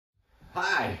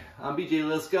Hi, I'm BJ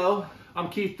Lisco. I'm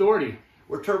Keith Doherty.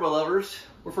 We're Turbo Lovers.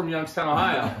 We're from Youngstown,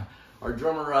 Ohio. Our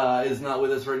drummer is not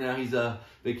with us right now. He's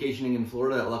vacationing in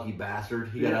Florida, that lucky bastard.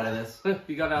 He got out of this.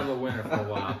 He got out of the winter for a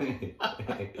while.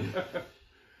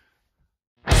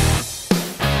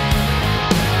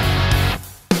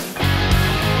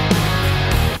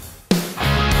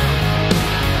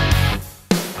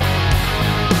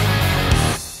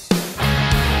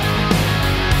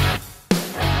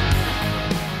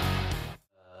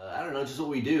 I don't know, just what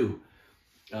we do.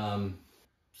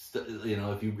 You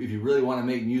know, if you really want to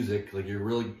make music, like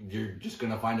you're just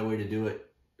gonna find a way to do it.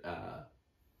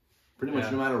 Pretty much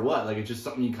no matter what. Like it's just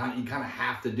something you kind of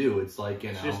have to do. It's like, you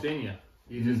know, it's just in you.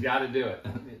 You just got to do it.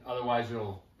 Otherwise,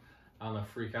 you'll, I don't know,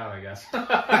 freak out, I guess. Well,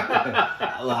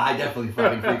 I definitely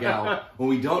fucking freak out when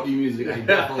we don't do music. I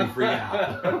definitely freak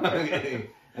out.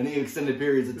 Any extended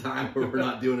periods of time where we're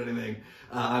not doing anything,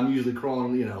 I'm usually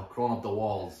crawling up the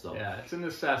walls. So yeah, it's a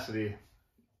necessity.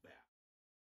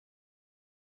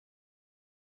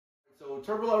 So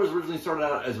Turbo Lovers originally started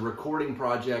out as a recording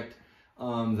project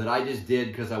that I just did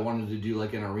because I wanted to do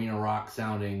like an arena rock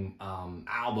sounding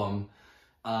album.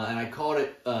 And I called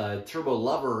it Turbo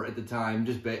Lover at the time,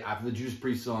 just after the Judas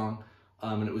Priest song.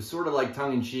 And it was sort of like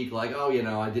tongue-in-cheek, like, oh, you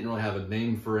know, I didn't really have a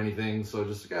name for anything, so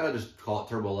just call it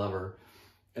Turbo Lover.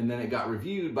 And then it got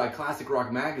reviewed by Classic Rock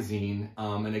Magazine,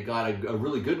 and it got a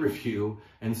really good review.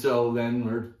 And so then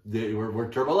we're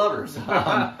Turbo Lovers.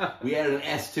 We added an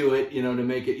S to it, you know, to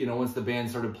make it, you know, once the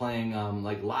band started playing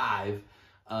like live.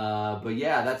 But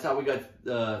yeah, that's how we got,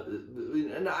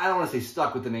 and I don't want to say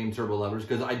stuck with the name Turbo Lovers,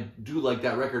 because I do like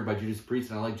that record by Judas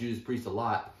Priest, and I like Judas Priest a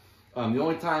lot. The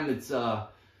only time it's kind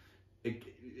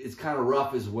of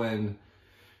rough is when,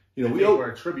 you know,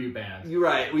 we're a tribute band. You're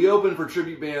right. We open for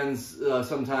tribute bands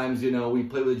sometimes. You know, we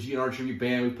play with a GNR tribute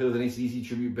band. We play with an AC/DC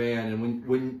tribute band. And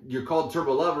when you're called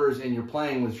Turbo Lovers and you're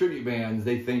playing with tribute bands,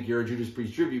 they think you're a Judas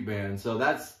Priest tribute band. So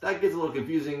that gets a little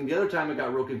confusing. The other time it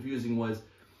got real confusing was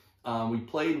we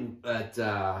played at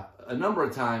a number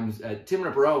of times at Tim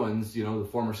Ripper Owens, you know, the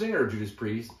former singer of Judas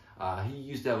Priest. He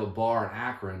used to have a bar in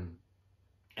Akron,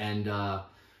 and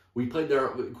we played there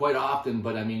quite often.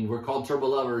 But I mean, we're called Turbo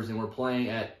Lovers, and we're playing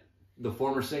at the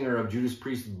former singer of Judas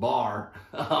Priest bar.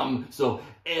 So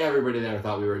everybody there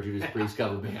thought we were a Judas Priest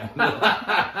cover band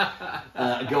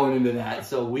going into that.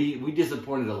 So we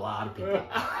disappointed a lot of people.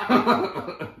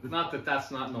 Not that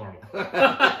that's not normal.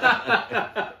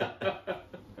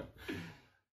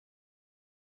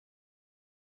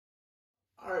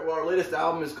 All right, well, our latest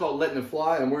album is called Lettin It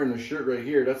Fly. I'm wearing the shirt right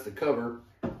here. That's the cover.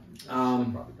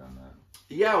 Probably done that.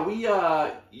 Yeah, we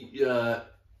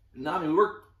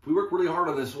worked really hard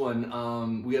on this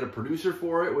one. We had a producer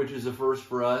for it, which is a first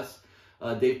for us.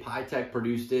 Dave Pytek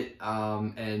produced it,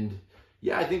 and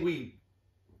yeah, I think we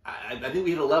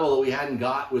hit a level that we hadn't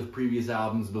got with previous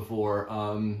albums before.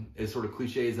 As sort of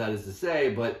cliche as that is to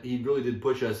say, but he really did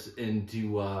push us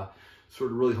into sort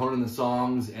of really honing the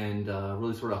songs and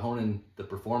really sort of honing the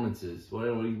performances. What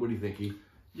do you think, Keith?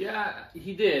 Yeah,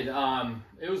 he did.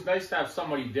 It was nice to have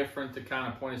somebody different to kind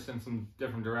of point us in some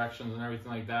different directions and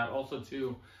everything like that. Also,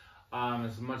 too,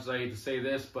 as much as I hate to say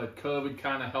this, but COVID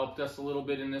kind of helped us a little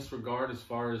bit in this regard as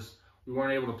far as we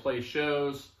weren't able to play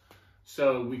shows.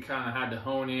 So we kind of had to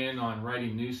hone in on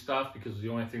writing new stuff because it was the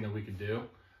only thing that we could do.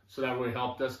 So that really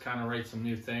helped us kind of write some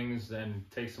new things and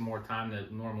take some more time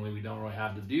that normally we don't really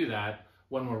have to do that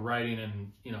when we're writing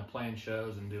and, you know, playing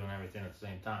shows and doing everything at the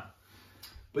same time.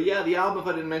 But yeah, the album, if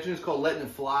I didn't mention, is called Lettin It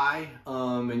Fly,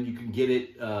 and you can get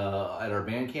it at our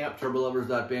Bandcamp,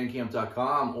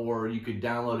 turbolovers.bandcamp.com, or you could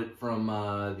download it from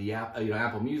the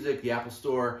Apple Music, the Apple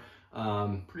Store.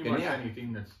 Pretty much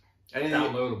anything that's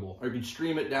downloadable. Or you can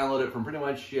stream it, download it from pretty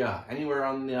much anywhere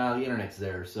on the internet's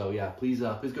there. So yeah, please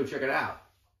go check it out.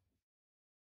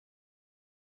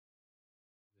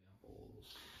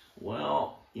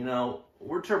 Well, you know,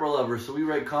 we're Turbo Lovers, so we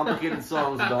write complicated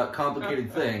songs about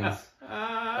complicated things.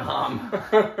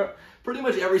 Pretty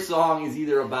much every song is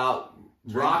either about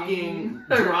drinking,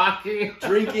 rocking,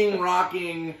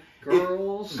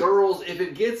 girls. If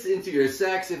it gets into your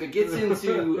sex, if it gets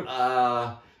into,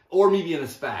 or maybe in a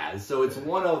spaz. So it's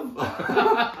one of.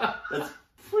 That's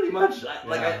pretty much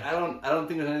like I don't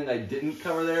think there's anything I didn't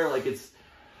cover there. Like it's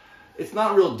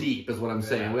not real deep, is what I'm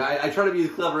saying. I try to be as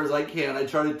clever as I can. I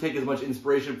try to take as much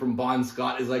inspiration from Bon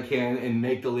Scott as I can and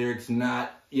make the lyrics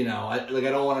not, you know, I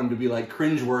don't want them to be like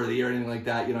cringeworthy or anything like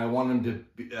that. You know, I want them to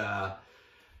be,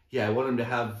 yeah, I want them to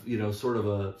have, you know, sort of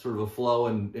a flow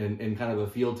and kind of a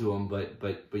feel to them. But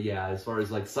yeah, as far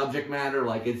as like subject matter,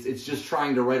 like it's just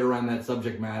trying to write around that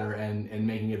subject matter and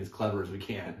making it as clever as we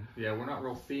can. Yeah, we're not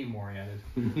real theme oriented.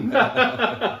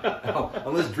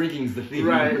 Unless drinking's the theme.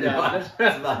 Right, yeah.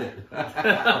 That's about it.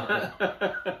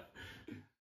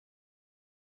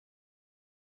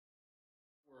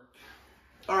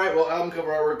 All right, well, album cover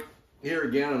artwork here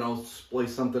again, and I'll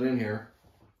splice something in here.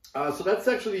 So that's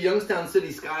actually the Youngstown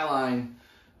city skyline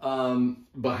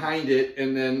behind it,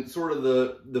 and then sort of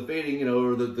the fading, you know,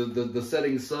 or the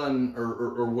setting sun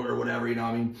or whatever, you know.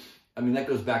 I mean that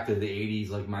goes back to the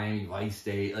 80s, like Miami Vice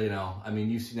State, you know. I mean,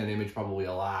 you've seen that image probably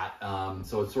a lot.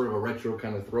 So it's sort of a retro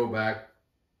kind of throwback.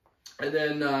 And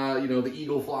then you know, the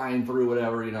eagle flying through,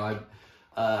 whatever, you know.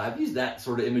 I've used that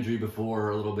sort of imagery before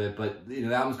a little bit, but you know,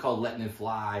 the album's called Lettin It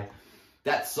Fly.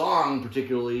 That song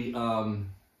particularly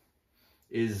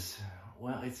is,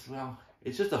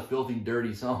 it's just a filthy,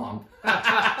 dirty song.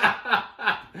 I'll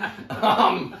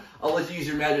let you use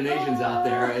your imaginations out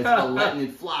there. It's called Lettin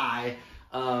It Fly.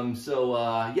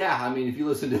 Yeah, I mean, if you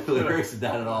listen to the lyrics of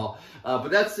that at all,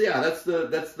 but that's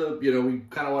the, you know, we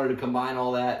kind of wanted to combine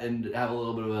all that and have a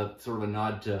little bit of a sort of a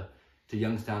nod to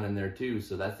Youngstown in there too.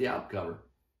 So that's the album cover.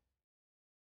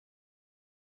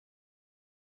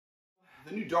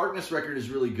 The new Darkness record is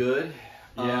really good.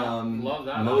 Yeah, love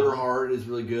that. Motor Heart is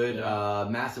really good. Yeah.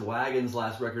 Massive Wagon's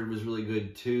last record was really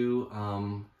good too.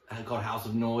 Called House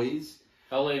of Noise.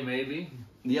 LA Maybe.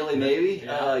 The LA Maybe?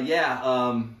 Yeah.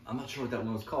 I'm not sure what that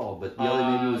one was called, but the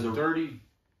LA Maybe was a... Dirty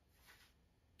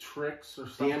Tricks or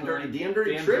something. Damn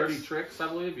Dirty Tricks? Dirty Tricks, I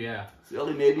believe, yeah. So the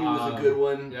LA Maybe was a good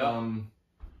one. Yep.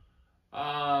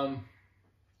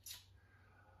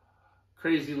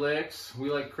 Crazy Licks. We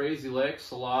like Crazy Licks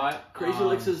a lot. Crazy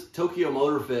Licks is Tokyo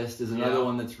Motor Fist is another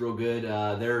one that's real good.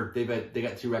 They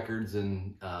got 2 records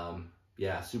and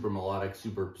yeah, super melodic,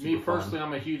 super Me personally, fun.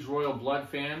 I'm a huge Royal Blood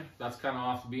fan. That's kind of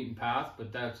off the beaten path,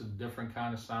 but that's a different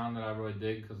kind of sound that I really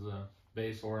dig because of the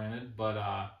bass oriented. But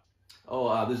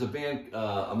there's a band,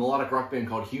 a melodic rock band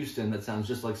called Houston that sounds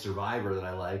just like Survivor that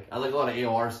I like. I like a lot of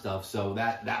AOR stuff, so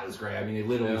that was great. I mean, they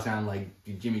literally sound like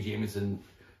Jimmy Jamison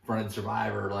fronted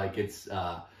Survivor, like it's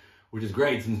which is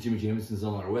great since Jimmy Jameson's no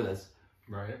longer with us.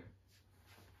 Right.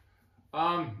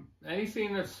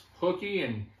 Anything that's hooky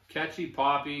and catchy,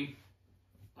 poppy.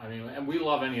 I mean, and we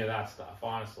love any of that stuff,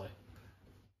 honestly.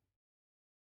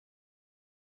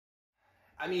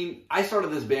 I mean, I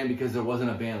started this band because there wasn't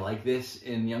a band like this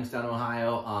in Youngstown,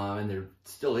 Ohio, and there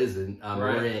still isn't.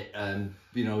 We're it,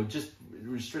 you know,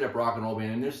 we're straight up rock and roll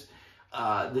band. And there's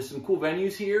some cool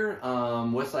venues here.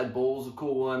 West Side Bowl's a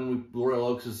cool one. Royal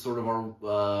Oaks is sort of our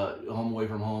home away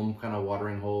from home kind of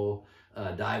watering hole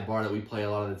dive bar that we play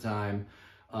a lot of the time.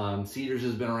 Cedars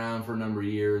has been around for a number of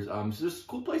years. So there's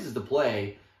cool places to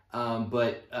play.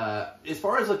 But as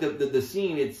far as like the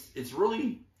scene, it's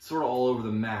really sort of all over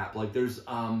the map. Like there's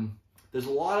a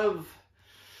lot of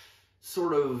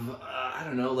sort of I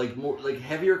don't know, like more like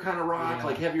heavier kind of rock,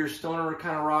 like heavier stoner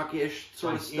kind of rockish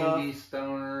sort of stuff. Indie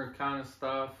stoner kind of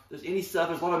stuff. There's indie stuff.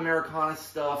 There's a lot of Americana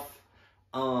stuff.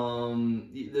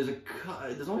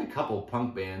 There's only a couple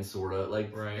punk bands sort of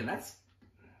like, and that's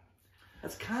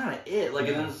kind of it. Like,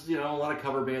 and there's, you know, a lot of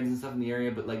cover bands and stuff in the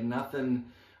area, but like nothing.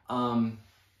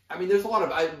 I mean, there's a lot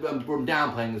of, I'm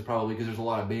downplaying this probably because there's a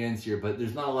lot of bands here, but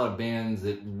there's not a lot of bands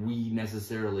that we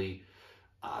necessarily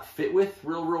fit with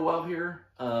real well here.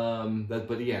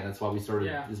 But again, that's why we started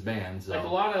this band. So. Like a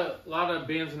lot of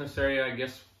bands in this area, I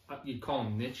guess you'd call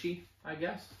them niche-y, I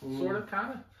guess, sort of,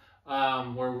 kind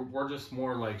of. Where we're just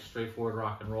more like straightforward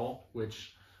rock and roll,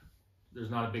 which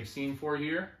there's not a big scene for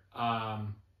here.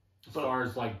 As far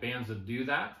as like bands that do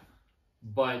that,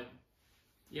 but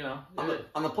you know,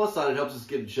 on the plus side, it helps us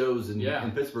get shows in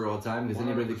Pittsburgh all the time because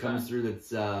anybody that comes through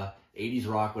that's 80s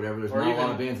rock, whatever, there's not a lot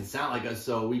of bands that sound like us,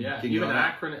 so we can even go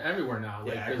Akron everywhere now.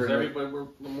 Like, because everybody,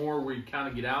 the more we kind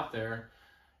of get out there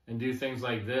and do things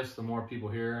like this, the more people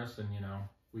hear us, and you know,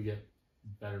 we get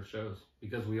better shows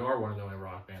because we are one of the only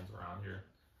rock bands around here.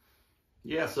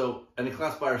 Yeah. So, and a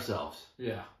class by ourselves.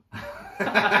 Yeah.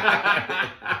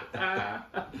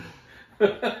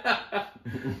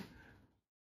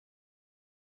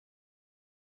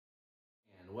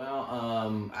 Well,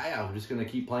 we're just gonna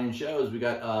keep playing shows. We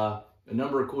got a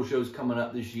number of cool shows coming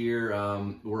up this year.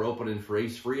 We're opening for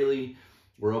Ace Frehley.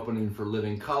 We're opening for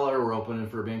Living Color. We're opening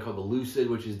for a band called The Lucid,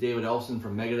 which is David Ellison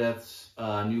from Megadeth's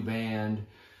new band.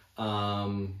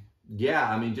 Yeah,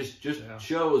 I mean, just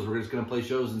shows. We're just gonna play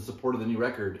shows in support of the new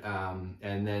record,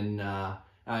 and then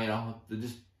you know,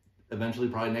 just eventually,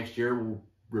 probably next year, we'll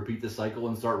repeat the cycle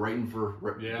and start writing for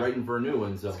a new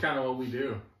one. So it's kind of what we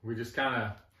do. We just kind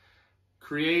of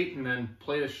create and then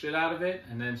play the shit out of it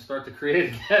and then start to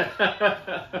create again.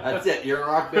 That's it. You're a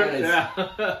rock band. It's,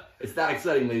 yeah. It's that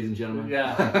exciting, ladies and gentlemen.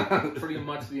 Yeah. Pretty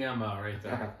much the MO right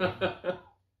there.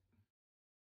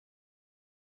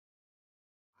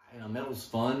 You know, metal's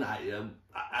fun.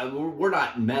 We're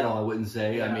not metal, I wouldn't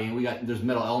say. Yeah. I mean, there's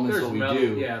metal elements that we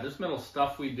do. Yeah, there's metal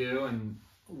stuff we do, and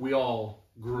we all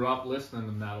grew up listening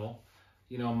to metal,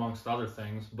 you know, amongst other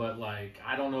things. But like,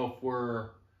 I don't know if we're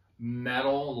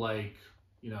metal, like,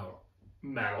 you know,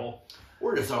 metal.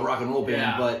 We're just a rock and roll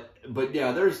band, but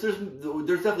yeah, there's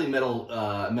definitely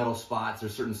metal spots.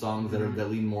 There's certain songs that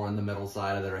lean more on the metal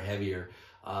side that are heavier.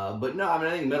 But no, I mean,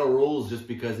 I think metal rules just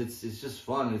because it's just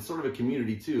fun. It's sort of a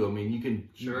community too. I mean,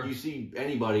 you see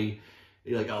anybody,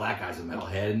 you're like, oh, that guy's a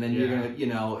metalhead, and then you're gonna, you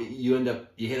know, you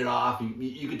hit it off.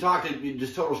 You could talk to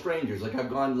just total strangers. Like I've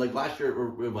gone like last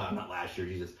year, well, not last year,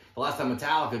 Jesus. The last time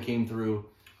Metallica came through,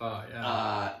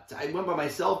 I went by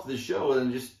myself to the show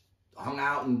and just hung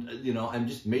out and, you know, and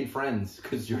just made friends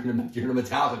because you're in a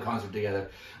Metallica concert together.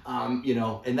 You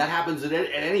know, and that happens at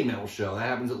any metal show. That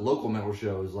happens at local metal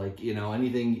shows, like, you know,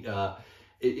 anything,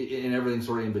 and everything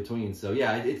sort of in between. So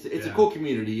yeah, it's a cool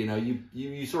community. You know,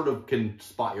 you sort of can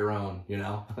spot your own, you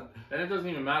know. And it doesn't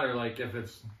even matter, like, if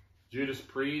it's Judas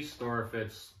Priest or if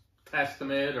it's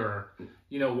Testament or,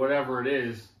 you know, whatever it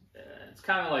is. It's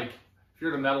kind of like if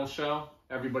you're at a metal show,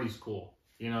 everybody's cool.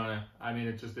 You know, I mean,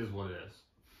 it just is what it is.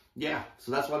 Yeah,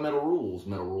 so that's why metal rules.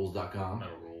 Metalrules.com.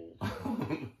 Metal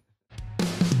rules.